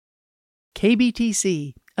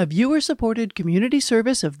KBTC, a viewer-supported community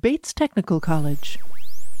service of Bates Technical College.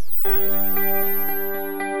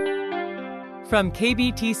 From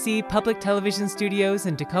KBTC Public Television Studios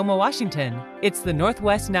in Tacoma, Washington, it's the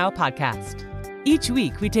Northwest Now podcast. Each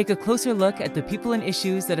week, we take a closer look at the people and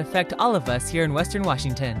issues that affect all of us here in Western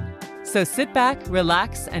Washington. So sit back,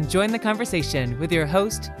 relax, and join the conversation with your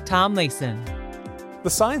host, Tom Layson. The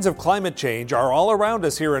signs of climate change are all around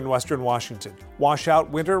us here in Western Washington. Washout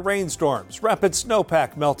winter rainstorms, rapid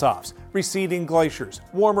snowpack meltoffs, receding glaciers,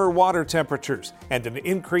 warmer water temperatures, and an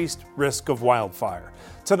increased risk of wildfire.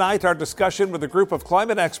 Tonight, our discussion with a group of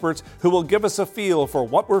climate experts who will give us a feel for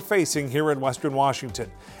what we're facing here in Western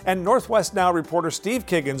Washington. And Northwest Now reporter Steve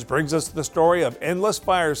Kiggins brings us the story of endless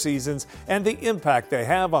fire seasons and the impact they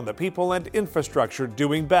have on the people and infrastructure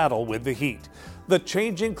doing battle with the heat. The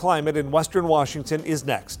changing climate in Western Washington is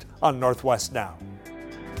next on Northwest Now.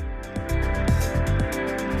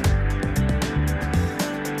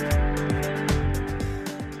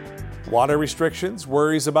 Water restrictions,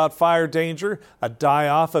 worries about fire danger, a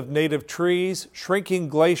die-off of native trees, shrinking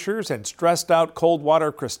glaciers, and stressed-out cold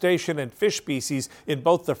water crustacean and fish species in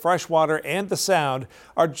both the freshwater and the sound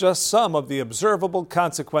are just some of the observable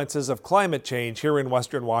consequences of climate change here in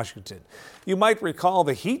Western Washington. You might recall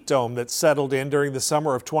the heat dome that settled in during the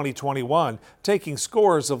summer of 2021, taking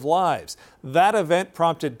scores of lives. That event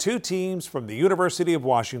prompted two teams from the University of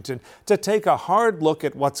Washington to take a hard look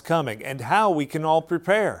at what's coming and how we can all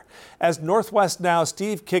prepare. As Northwest Now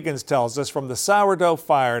Steve Kiggins tells us from the sourdough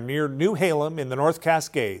fire near New Halem in the North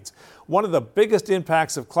Cascades, one of the biggest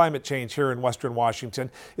impacts of climate change here in Western Washington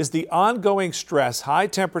is the ongoing stress high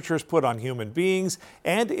temperatures put on human beings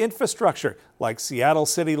and infrastructure like Seattle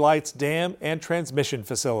City Lights dam and transmission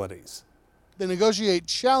facilities. They negotiate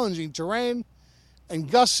challenging terrain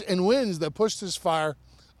and gusts and winds that push this fire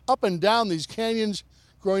up and down these canyons,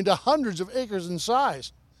 growing to hundreds of acres in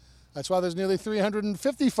size. That's why there's nearly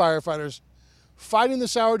 350 firefighters fighting the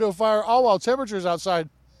sourdough fire, all while temperatures outside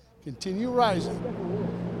continue rising.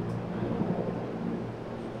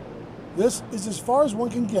 This is as far as one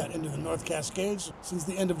can get into the North Cascades. Since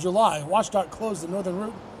the end of July, WashDOT closed the northern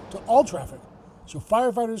route to all traffic so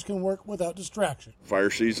firefighters can work without distraction. Fire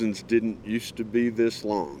seasons didn't used to be this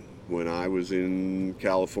long. When I was in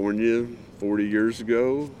California 40 years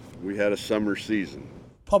ago, we had a summer season.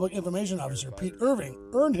 Public Information Officer Pete Irving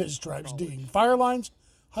earned his stripes digging fire lines,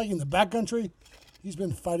 hiking the backcountry. He's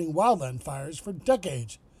been fighting wildland fires for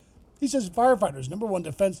decades. He says firefighters' number one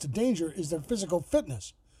defense to danger is their physical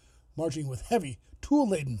fitness. Marching with heavy,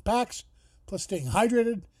 tool-laden packs, plus staying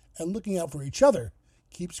hydrated and looking out for each other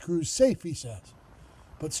keeps crews safe, he says.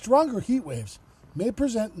 But stronger heat waves may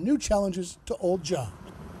present new challenges to old jobs.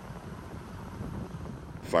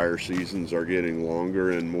 Fire seasons are getting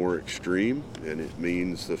longer and more extreme, and it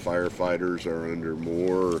means the firefighters are under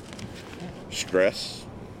more stress,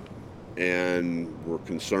 and we're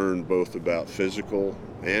concerned both about physical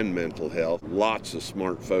and mental health. Lots of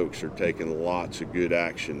smart folks are taking lots of good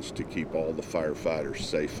actions to keep all the firefighters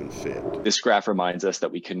safe and fit. This graph reminds us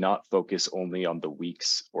that we cannot focus only on the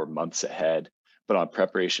weeks or months ahead, but on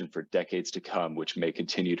preparation for decades to come, which may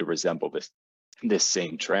continue to resemble this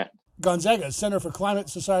same trend. Gonzaga's Center for Climate,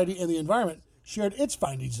 Society, and the Environment shared its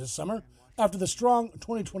findings this summer after the strong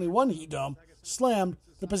 2021 heat dome slammed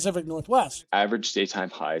the Pacific Northwest. Average daytime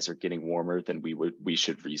highs are getting warmer than we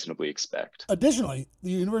should reasonably expect. Additionally,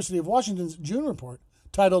 the University of Washington's June report,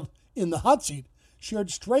 titled In the Hot Seat, shared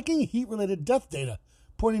striking heat-related death data,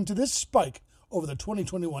 pointing to this spike over the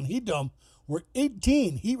 2021 heat dome, where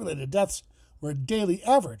 18 heat-related deaths were a daily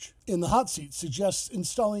average. In the Hot Seat suggests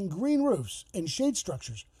installing green roofs and shade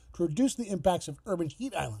structures to reduce the impacts of urban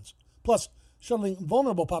heat islands. Plus, shuttling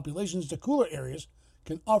vulnerable populations to cooler areas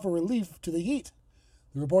can offer relief to the heat.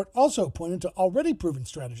 The report also pointed to already proven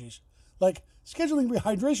strategies, like scheduling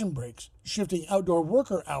rehydration breaks, shifting outdoor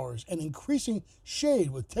worker hours, and increasing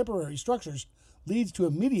shade with temporary structures leads to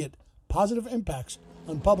immediate positive impacts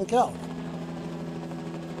on public health.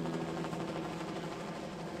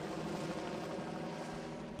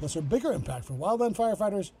 Plus, a bigger impact for wildland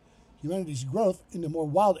firefighters, humanity's growth into more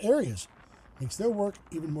wild areas makes their work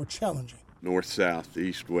even more challenging. North, south,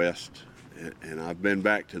 east, west, and I've been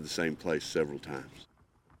back to the same place several times.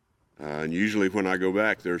 And usually when I go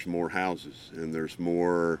back, there's more houses and there's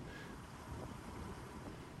more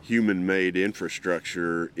human-made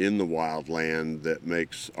infrastructure in the wildland that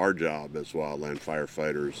makes our job as wildland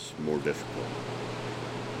firefighters more difficult.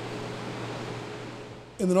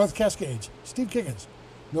 In the North Cascades, Steve Kiggins,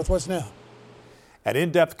 Northwest Now. An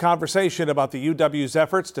in-depth conversation about the UW's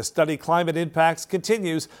efforts to study climate impacts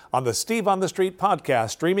continues on the Steve on the Street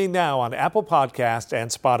podcast, streaming now on Apple Podcasts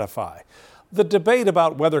and Spotify. The debate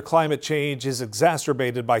about whether climate change is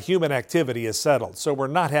exacerbated by human activity is settled, so we're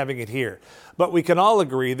not having it here. But we can all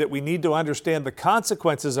agree that we need to understand the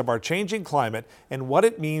consequences of our changing climate and what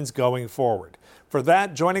it means going forward. For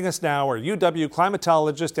that, joining us now are UW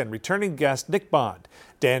climatologist and returning guest Nick Bond,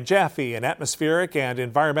 Dan Jaffe, an atmospheric and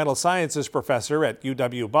environmental sciences professor at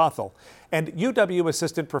UW-Bothell, and UW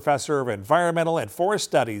assistant professor of environmental and forest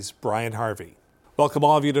studies, Brian Harvey. Welcome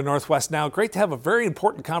all of you to Northwest Now. Great to have a very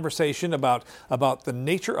important conversation about the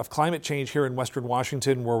nature of climate change here in Western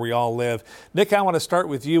Washington, where we all live. Nick, I want to start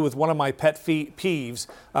with you with one of my pet peeves.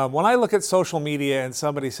 When I look at social media and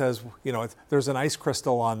somebody says, there's an ice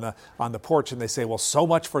crystal on the porch, and they say, well, so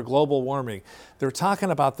much for global warming. They're talking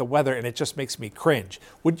about the weather, and it just makes me cringe.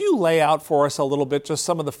 Would you lay out for us a little bit just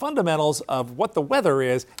some of the fundamentals of what the weather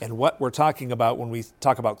is and what we're talking about when we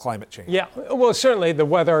talk about climate change? Yeah, well, certainly the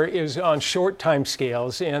weather is on short time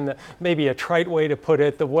scales, and maybe a trite way to put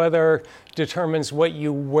it, the weather determines what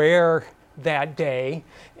you wear that day,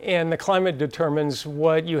 and the climate determines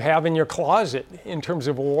what you have in your closet in terms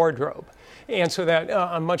of a wardrobe. And so that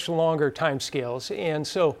on much longer time scales. And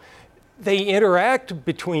so they interact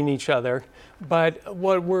between each other, but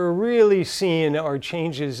what we're really seeing are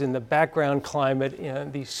changes in the background climate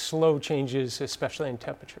and these slow changes, especially in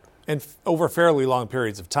temperature. And over fairly long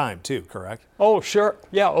periods of time, too, correct? Oh, sure.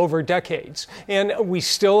 Yeah, over decades. And we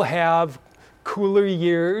still have cooler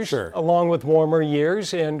years, sure, along with warmer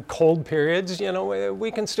years and cold periods.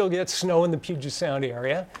 We can still get snow in the Puget Sound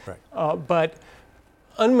area. Right. But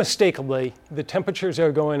unmistakably, the temperatures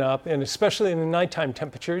are going up, and especially in the nighttime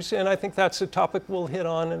temperatures. And I think that's a topic we'll hit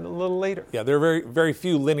on a little later. Yeah, there are very, very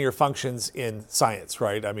few linear functions in science,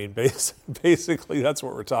 right? I mean, basically, that's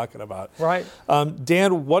what we're talking about. Right.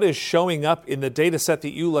 Dan, what is showing up in the data set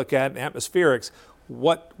that you look at in atmospherics?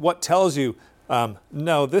 What tells you,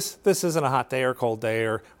 no, this isn't a hot day or cold day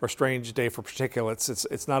or strange day for particulates.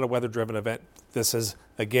 It's not a weather-driven event. This is,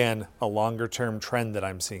 again, a longer-term trend that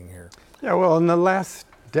I'm seeing here. Yeah, well, in the last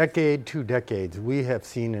decade, 2 decades, we have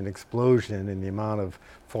seen an explosion in the amount of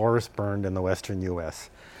forest burned in the western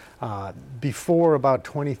U.S. Before about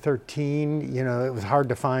 2013, it was hard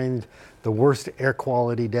to find the worst air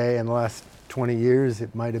quality day in the last 20 years.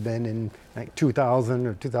 It might have been in 2000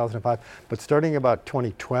 or 2005. But starting about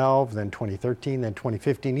 2012, then 2013, then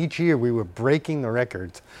 2015, each year we were breaking the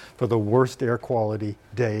records for the worst air quality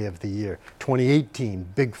day of the year. 2018,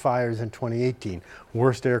 big fires in 2018,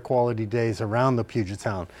 worst air quality days around the Puget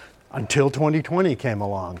Sound, until 2020 came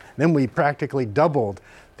along. Then we practically doubled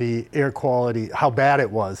the air quality, how bad it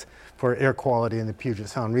was for air quality in the Puget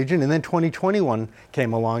Sound region. And then 2021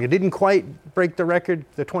 came along. It didn't quite break the record,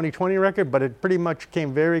 the 2020 record, but it pretty much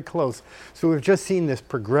came very close. So we've just seen this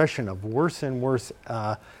progression of worse and worse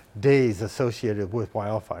days associated with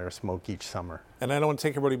wildfire smoke each summer. And I don't want to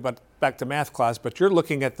take everybody back to math class, but you're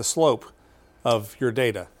looking at the slope of your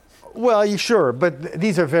data. Well, sure, but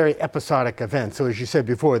these are very episodic events. So as you said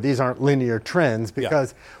before, these aren't linear trends,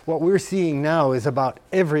 because what we're seeing now is about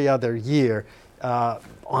every other year,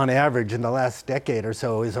 on average in the last decade or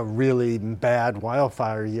so, is a really bad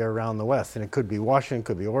wildfire year around the West. And it could be Washington,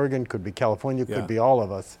 could be Oregon, could be California, could be all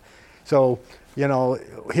of us. So,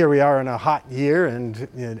 here we are in a hot year and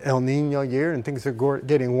an El Nino year, and things are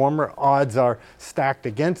getting warmer. Odds are stacked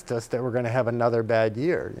against us that we're going to have another bad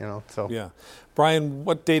year, So. Yeah. Brian,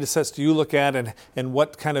 what data sets do you look at, and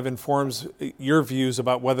what kind of informs your views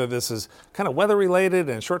about whether this is kind of weather related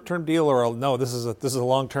and a short-term deal, or no, this is a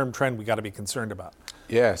long-term trend we got to be concerned about?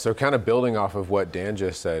 Yeah, so kind of building off of what Dan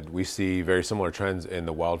just said, we see very similar trends in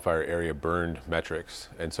the wildfire area burned metrics.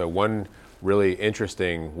 And so one really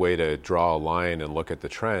interesting way to draw a line and look at the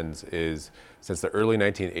trends is since the early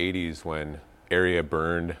 1980s, when area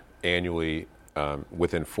burned annually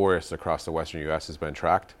within forests across the western U.S. has been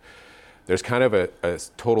tracked, there's kind of a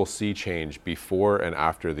total sea change before and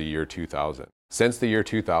after the year 2000. Since the year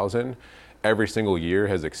 2000, every single year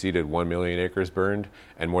has exceeded 1 million acres burned,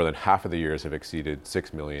 and more than half of the years have exceeded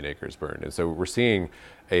 6 million acres burned. And so we're seeing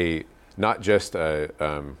not just a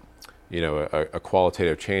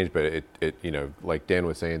qualitative change, but it like Dan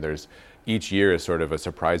was saying, each year is sort of a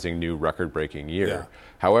surprising new record-breaking year. Yeah.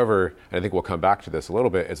 However, and I think we'll come back to this a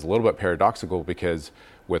little bit, it's a little bit paradoxical because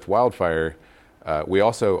with wildfire, we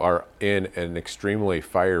also are in an extremely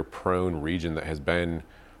fire-prone region that has been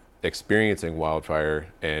experiencing wildfire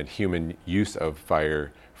and human use of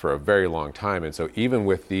fire for a very long time. And so even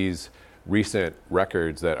with these recent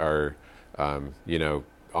records that are,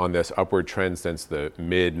 on this upward trend since the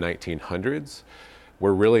mid-1900s,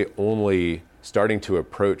 we're really only starting to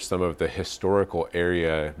approach some of the historical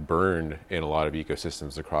area burned in a lot of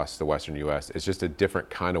ecosystems across the western U.S. It's just a different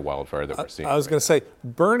kind of wildfire that we're seeing. I was going to say,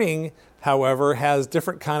 burning, however, has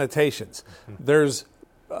different connotations. There's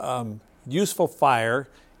useful fire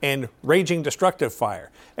and raging destructive fire.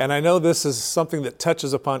 And I know this is something that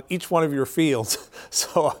touches upon each one of your fields.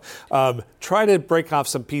 So try to break off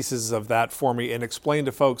some pieces of that for me and explain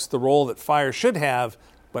to folks the role that fire should have,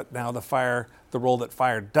 but now the role that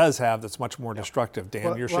fire does have that's much more destructive.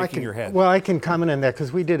 Dan, you're shaking your head. Well, I can comment on that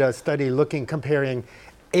because we did a study comparing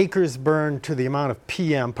acres burned to the amount of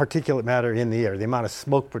PM, particulate matter in the air, the amount of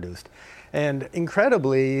smoke produced. And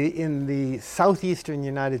incredibly, in the southeastern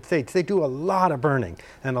United States, they do a lot of burning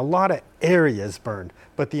and a lot of areas burned.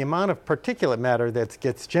 But the amount of particulate matter that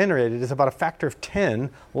gets generated is about a factor of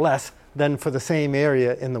 10 less than for the same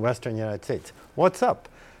area in the western United States. What's up?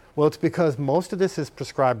 Well, it's because most of this is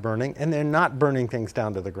prescribed burning, and they're not burning things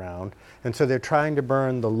down to the ground. And so they're trying to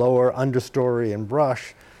burn the lower understory and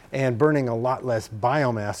brush and burning a lot less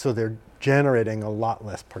biomass, so they're generating a lot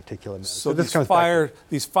less particulate matter. So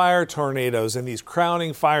these fire tornadoes and these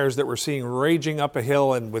crowning fires that we're seeing raging up a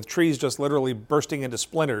hill and with trees just literally bursting into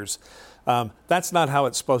splinters, that's not how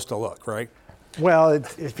it's supposed to look, right? Well,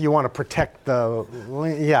 if you want to protect I'll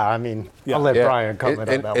let Brian comment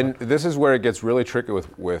on that And this is where it gets really tricky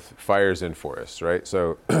with fires in forests, right?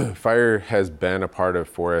 So fire has been a part of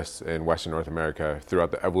forests in Western North America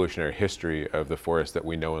throughout the evolutionary history of the forests that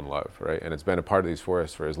we know and love, right? And it's been a part of these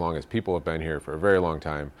forests for as long as people have been here, for a very long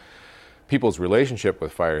time. People's relationship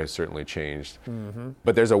with fire has certainly changed,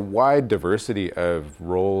 but there's a wide diversity of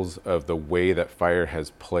roles of the way that fire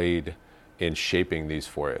has played in shaping these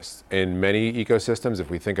forests. In many ecosystems, if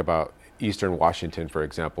we think about eastern Washington, for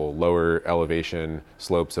example, lower elevation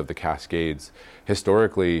slopes of the Cascades,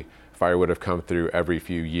 historically, fire would have come through every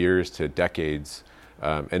few years to decades.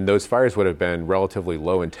 And those fires would have been relatively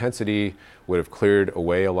low intensity, would have cleared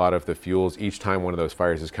away a lot of the fuels. Each time one of those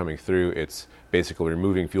fires is coming through, it's basically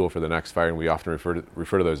removing fuel for the next fire, and we often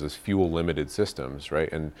refer to those as fuel-limited systems,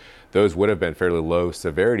 right? And those would have been fairly low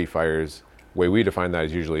severity fires. The way we define that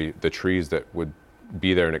is usually the trees that would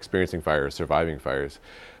be there and experiencing fires, surviving fires.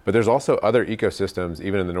 But there's also other ecosystems,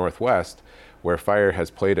 even in the Northwest, where fire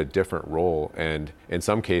has played a different role. And in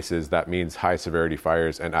some cases, that means high severity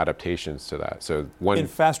fires and adaptations to that. So in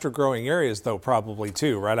faster growing areas, though, probably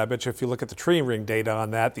too, right? I bet you if you look at the tree ring data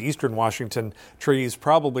on that, the eastern Washington trees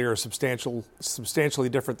probably are substantially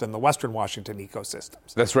different than the western Washington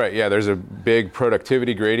ecosystems. That's right. Yeah, there's a big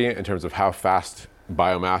productivity gradient in terms of how fast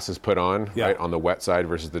biomass is put on, right, on the wet side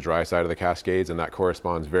versus the dry side of the Cascades, and that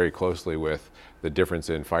corresponds very closely with the difference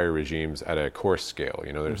in fire regimes at a coarse scale.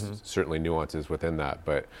 You know, there's certainly nuances within that,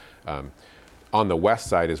 but on the west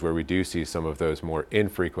side is where we do see some of those more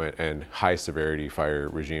infrequent and high severity fire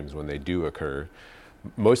regimes when they do occur,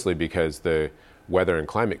 mostly because the weather and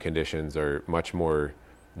climate conditions are much more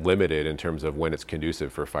limited in terms of when it's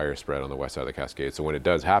conducive for fire spread on the west side of the Cascade. So when it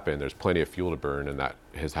does happen, there's plenty of fuel to burn, and that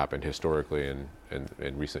has happened historically and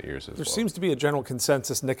in recent years as well. There seems to be a general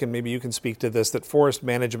consensus, Nick, and maybe you can speak to this, that forest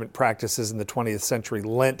management practices in the 20th century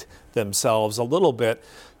lent themselves a little bit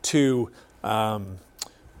to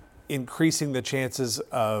increasing the chances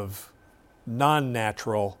of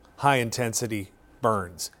non-natural, high-intensity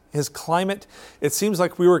burns. His climate, it seems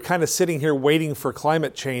like we were kind of sitting here waiting for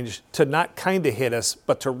climate change to not kind of hit us,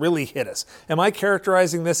 but to really hit us. Am I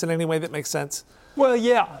characterizing this in any way that makes sense? Well,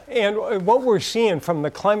 yeah, and what we're seeing from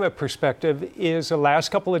the climate perspective is the last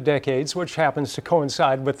couple of decades, which happens to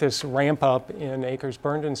coincide with this ramp up in acres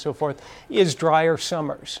burned and so forth, is drier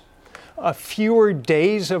summers. Fewer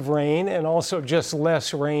days of rain and also just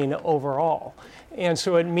less rain overall. And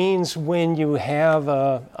so it means when you have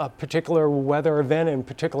a particular weather event, in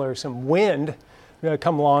particular some wind,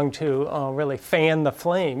 come along to really fan the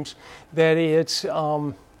flames, that it's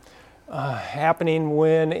happening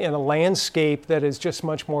when in a landscape that is just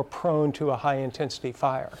much more prone to a high intensity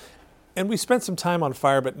fire. And we spent some time on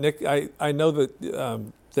fire, but Nick, I know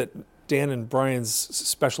that that Dan and Brian's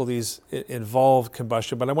specialties involve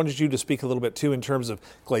combustion, but I wanted you to speak a little bit too in terms of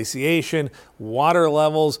glaciation, water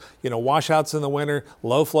levels, washouts in the winter,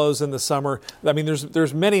 low flows in the summer. I mean,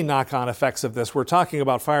 there's many knock-on effects of this. We're talking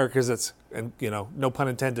about fire because it's, and no pun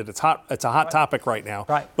intended, it's hot. It's a hot topic right now.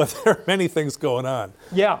 Right. But there are many things going on.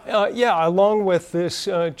 Yeah. Along with this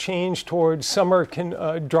change towards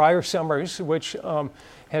drier summers, which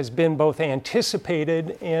has been both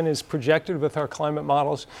anticipated and is projected with our climate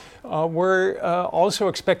models. We're also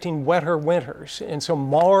expecting wetter winters, and so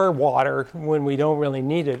more water when we don't really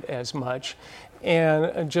need it as much.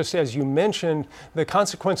 And just as you mentioned, the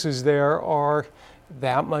consequences there are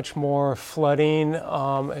that much more flooding,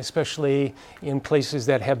 especially in places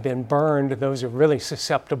that have been burned. Those are really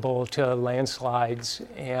susceptible to landslides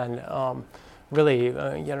and really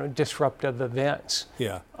disruptive events.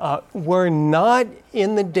 Yeah. We're not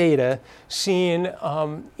in the data seeing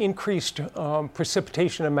increased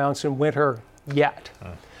precipitation amounts in winter yet.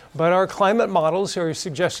 But our climate models are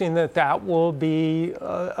suggesting that that will be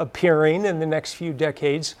appearing in the next few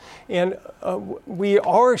decades. And we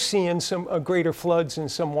are seeing some greater floods in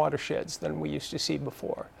some watersheds than we used to see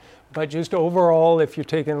before. But just overall, if you're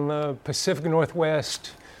taking the Pacific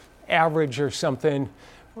Northwest average or something,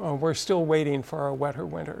 we're still waiting for our wetter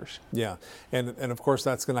winters. Yeah, and of course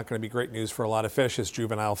that's not going to be great news for a lot of fish as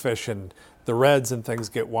juvenile fish and the reds and things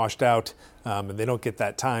get washed out, and they don't get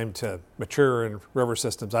that time to mature in river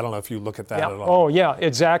systems. I don't know if you look at that at all. Oh yeah,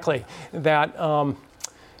 exactly. That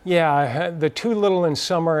the too little in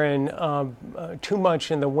summer and too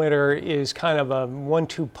much in the winter is kind of a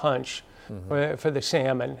 1-2 punch for the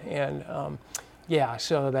salmon. And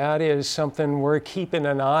so that is something we're keeping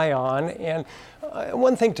an eye on. And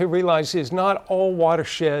one thing to realize is not all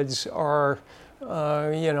watersheds are,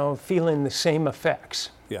 feeling the same effects.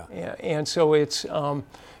 Yeah. And so it's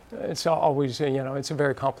always, it's a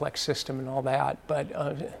very complex system and all that.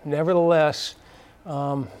 But nevertheless,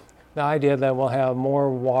 the idea that we'll have more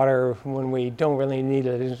water when we don't really need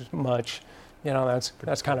it as much,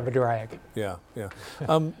 that's kind of a drag. Yeah.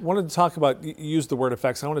 Wanted to talk about, you used the word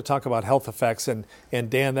effects. I want to talk about health effects. And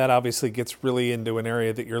Dan, that obviously gets really into an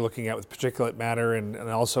area that you're looking at with particulate matter and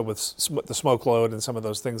also with the smoke load and some of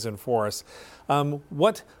those things in forests.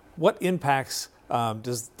 What impacts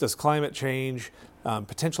does climate change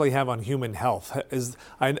potentially have on human health?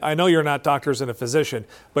 I know you're not doctors and a physician,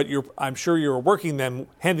 but I'm sure you're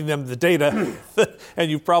handing them the data,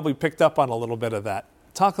 and you've probably picked up on a little bit of that.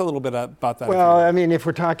 Talk a little bit about that. Well, I mean, if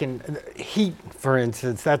we're talking heat, for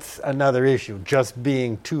instance, that's another issue. Just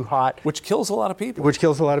being too hot. Which kills a lot of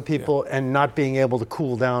people. And not being able to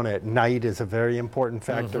cool down at night is a very important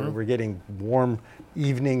factor. We're getting warm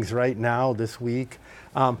evenings right now this week.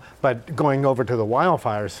 But going over to the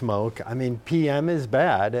wildfire smoke, I mean, PM is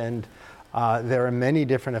bad, and there are many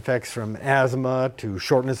different effects from asthma to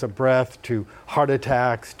shortness of breath to heart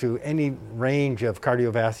attacks to any range of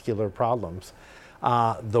cardiovascular problems.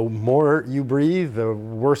 The more you breathe, the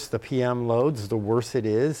worse the PM loads, the worse it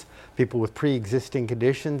is. People with pre-existing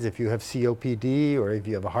conditions, if you have COPD or if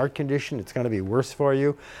you have a heart condition, it's going to be worse for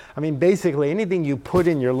you. I mean, basically anything you put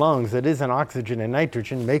in your lungs that isn't oxygen and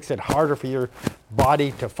nitrogen makes it harder for your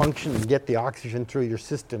body to function and get the oxygen through your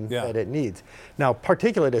system that it needs. Now,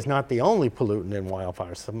 particulate is not the only pollutant in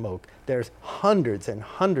wildfire smoke. There's hundreds and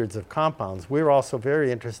hundreds of compounds. We're also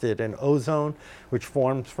very interested in ozone, which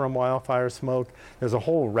forms from wildfire smoke. There's a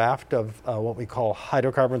whole raft of what we call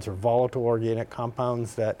hydrocarbons or volatile organic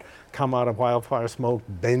compounds that come out of wildfire smoke.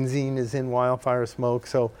 Benzene is in wildfire smoke.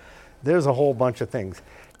 So there's a whole bunch of things.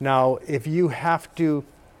 Now, if you have to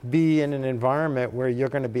be in an environment where you're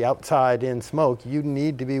going to be outside in smoke, you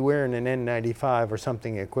need to be wearing an N95 or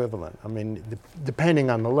something equivalent. I mean, depending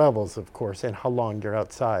on the levels, of course, and how long you're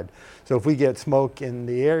outside. So if we get smoke in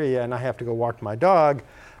the area and I have to go walk my dog,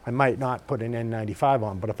 I might not put an N95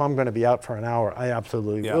 on, but if I'm going to be out for an hour, I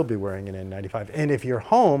absolutely will be wearing an N95. And if you're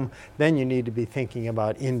home, then you need to be thinking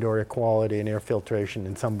about indoor air quality and air filtration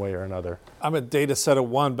in some way or another. I'm a data set of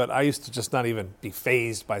 1, but I used to just not even be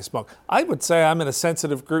fazed by smoke. I would say I'm in a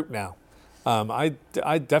sensitive group now. I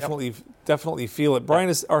definitely feel it.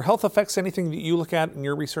 Brian, are health effects anything that you look at in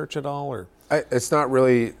your research at all, or? It's not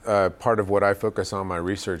really part of what I focus on in my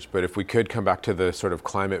research, but if we could come back to the sort of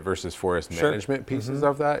climate versus forest management pieces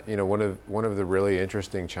of that, one of the really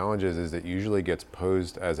interesting challenges is that usually gets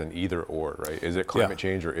posed as an either or, right? Is it climate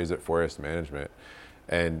change or is it forest management?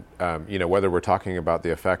 And whether we're talking about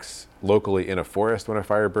the effects locally in a forest when a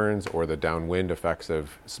fire burns or the downwind effects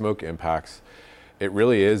of smoke impacts, it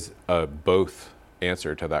really is a both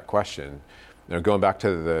answer to that question. Going back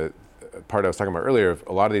to the part I was talking about earlier,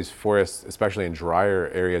 a lot of these forests, especially in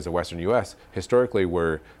drier areas of western U.S., historically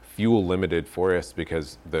were fuel-limited forests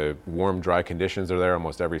because the warm, dry conditions are there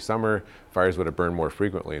almost every summer. Fires would have burned more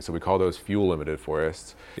frequently, and so we call those fuel-limited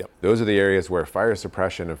forests. Those are the areas where fire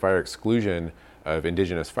suppression and fire exclusion of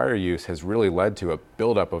indigenous fire use has really led to a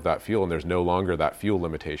buildup of that fuel, and there's no longer that fuel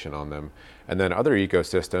limitation on them. And then other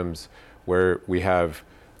ecosystems where we have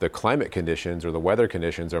the climate conditions or the weather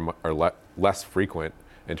conditions are less frequent,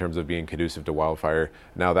 in terms of being conducive to wildfire.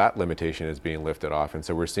 Now that limitation is being lifted off. And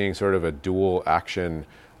so we're seeing sort of a dual action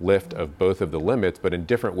lift of both of the limits, but in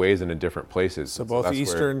different ways and in different places. So both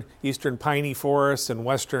eastern piney forests and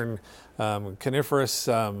western coniferous,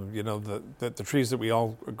 the trees that we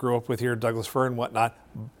all grew up with here, Douglas fir and whatnot,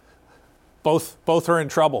 both are in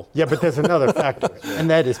trouble. Yeah, but there's another factor, and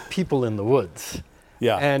that is people in the woods.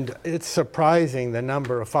 Yeah. And it's surprising the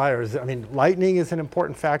number of fires. I mean, lightning is an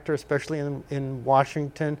important factor, especially in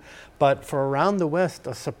Washington, but for around the West,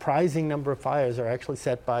 a surprising number of fires are actually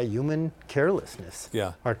set by human carelessness.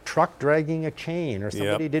 Yeah. Or truck dragging a chain, or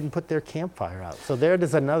somebody didn't put their campfire out. So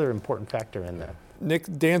there's another important factor in that. Nick,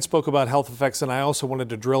 Dan spoke about health effects, and I also wanted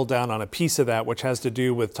to drill down on a piece of that, which has to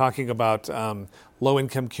do with talking about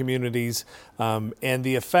low-income communities and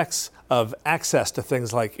the effects of access to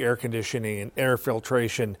things like air conditioning and air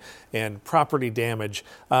filtration and property damage.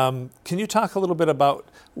 Can you talk a little bit about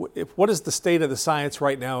what is the state of the science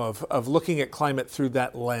right now of looking at climate through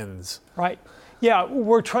that lens? Right. Yeah,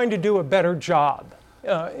 we're trying to do a better job,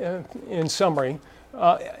 in summary.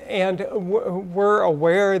 And we're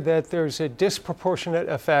aware that there's a disproportionate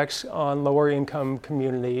effects on lower income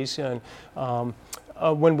communities and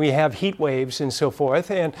when we have heat waves and so forth.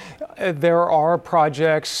 And there are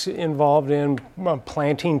projects involved in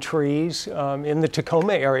planting trees in the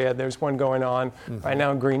Tacoma area. There's one going on right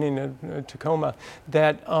now, greening in Tacoma.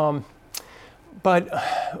 But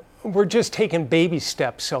we're just taking baby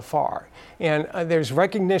steps so far. And there's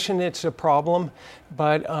recognition it's a problem,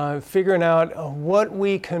 but figuring out what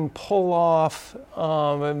we can pull off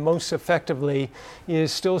most effectively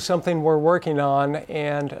is still something we're working on,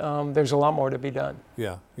 and there's a lot more to be done.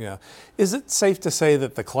 Yeah. Is it safe to say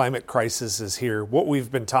that the climate crisis is here? What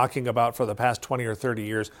we've been talking about for the past 20 or 30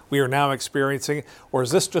 years, we are now experiencing, or is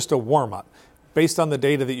this just a warm-up? Based on the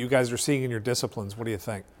data that you guys are seeing in your disciplines, what do you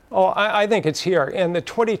think? Oh, I think it's here. And the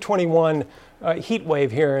 2021 heat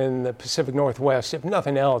wave here in the Pacific Northwest, if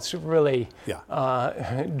nothing else, really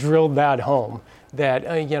drilled that home. That,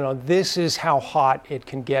 this is how hot it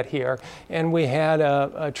can get here. And we had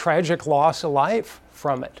a tragic loss of life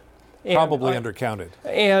from it. Probably undercounted.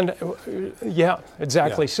 And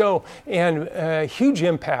exactly. Yeah. So, and huge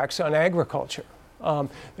impacts on agriculture.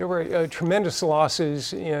 There were tremendous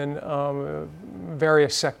losses in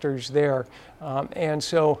various sectors there, and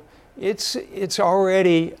so it's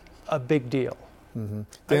already a big deal. Mm-hmm.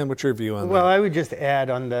 Dan, what's your view on that? Well, I would just add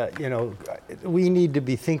on the, we need to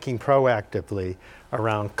be thinking proactively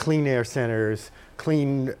around clean air centers,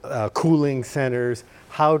 clean cooling centers,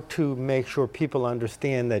 how to make sure people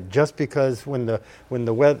understand that just because when the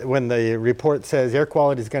report says air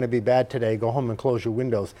quality is going to be bad today, go home and close your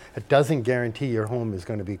windows, it doesn't guarantee your home is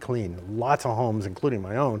going to be clean. Lots of homes, including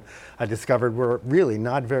my own, I discovered were really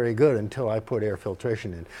not very good until I put air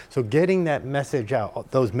filtration in. So getting that message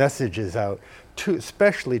out, those messages out,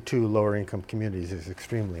 especially to lower income communities, is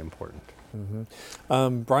extremely important.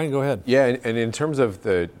 Mm-hmm. Brian, go ahead. Yeah, and in terms of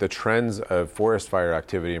the trends of forest fire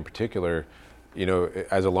activity in particular,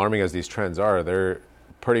 as alarming as these trends are, they're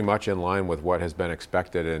pretty much in line with what has been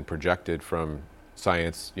expected and projected from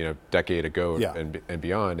science, decade ago and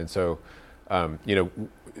beyond. And so,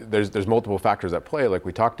 there's multiple factors at play, like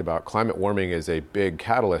we talked about. Climate warming is a big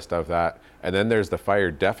catalyst of that, and then there's the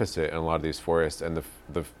fire deficit in a lot of these forests, and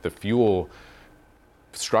the fuel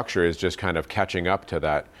structure is just kind of catching up to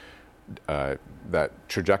that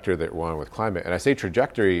trajectory that we're on with climate. And I say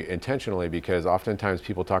trajectory intentionally because oftentimes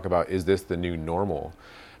people talk about, is this the new normal?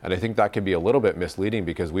 And I think that can be a little bit misleading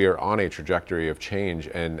because we are on a trajectory of change.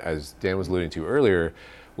 And as Dan was alluding to earlier,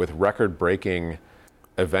 with record-breaking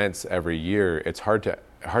events every year, it's hard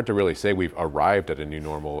to really say we've arrived at a new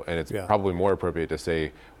normal. And it's probably more appropriate to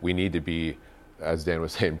say we need to be, as Dan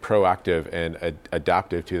was saying, proactive and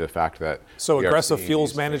adaptive to the fact that. So aggressive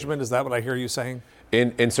fuels management, is that what I hear you saying?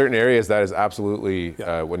 In certain areas, that is absolutely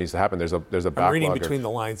what needs to happen. There's a backlog. I'm reading between the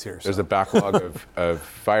lines here. There's a backlog of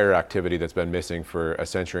fire activity that's been missing for a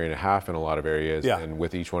century and a half in a lot of areas. Yeah. And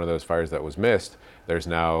with each one of those fires that was missed, there's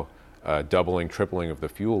now doubling, tripling of the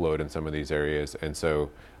fuel load in some of these areas. And so,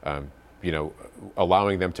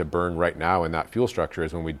 allowing them to burn right now in that fuel structure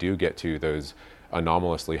is when we do get to those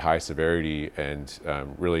anomalously high severity and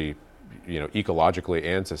really ecologically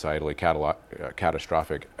and societally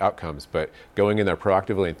catastrophic outcomes. But going in there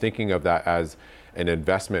proactively and thinking of that as an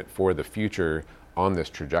investment for the future on this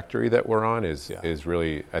trajectory that we're on is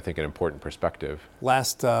really, I think, an important perspective.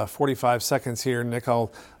 Last 45 seconds here, Nick,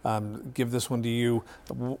 I'll give this one to you.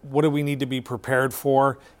 What do we need to be prepared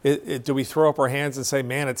for? Do we throw up our hands and say,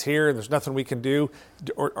 man, it's here and there's nothing we can do?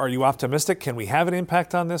 Or are you optimistic? Can we have an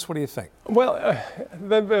impact on this? What do you think? Well,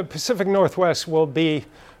 the Pacific Northwest will be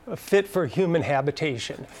fit for human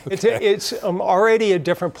habitation. It's already a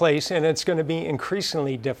different place, and it's going to be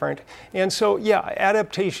increasingly different. And so, yeah,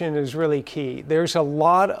 adaptation is really key. There's a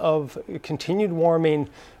lot of continued warming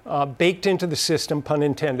baked into the system, pun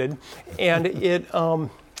intended, and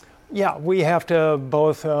we have to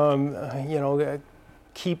both,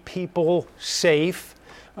 keep people safe,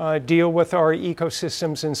 deal with our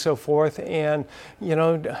ecosystems and so forth, and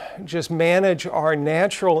just manage our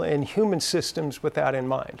natural and human systems with that in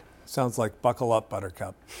mind. Sounds like buckle up,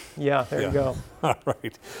 Buttercup. Yeah, there you go. All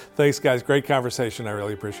right. Thanks, guys. Great conversation. I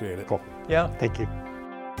really appreciate it. Cool. Yeah. Thank you.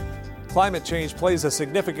 Climate change plays a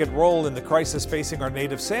significant role in the crisis facing our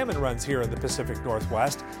native salmon runs here in the Pacific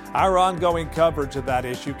Northwest. Our ongoing coverage of that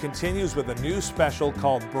issue continues with a new special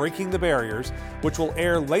called Breaking the Barriers, which will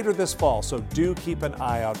air later this fall, so do keep an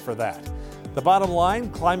eye out for that. The bottom line,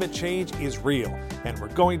 climate change is real, and we're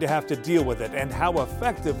going to have to deal with it, and how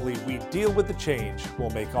effectively we deal with the change will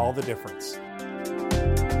make all the difference.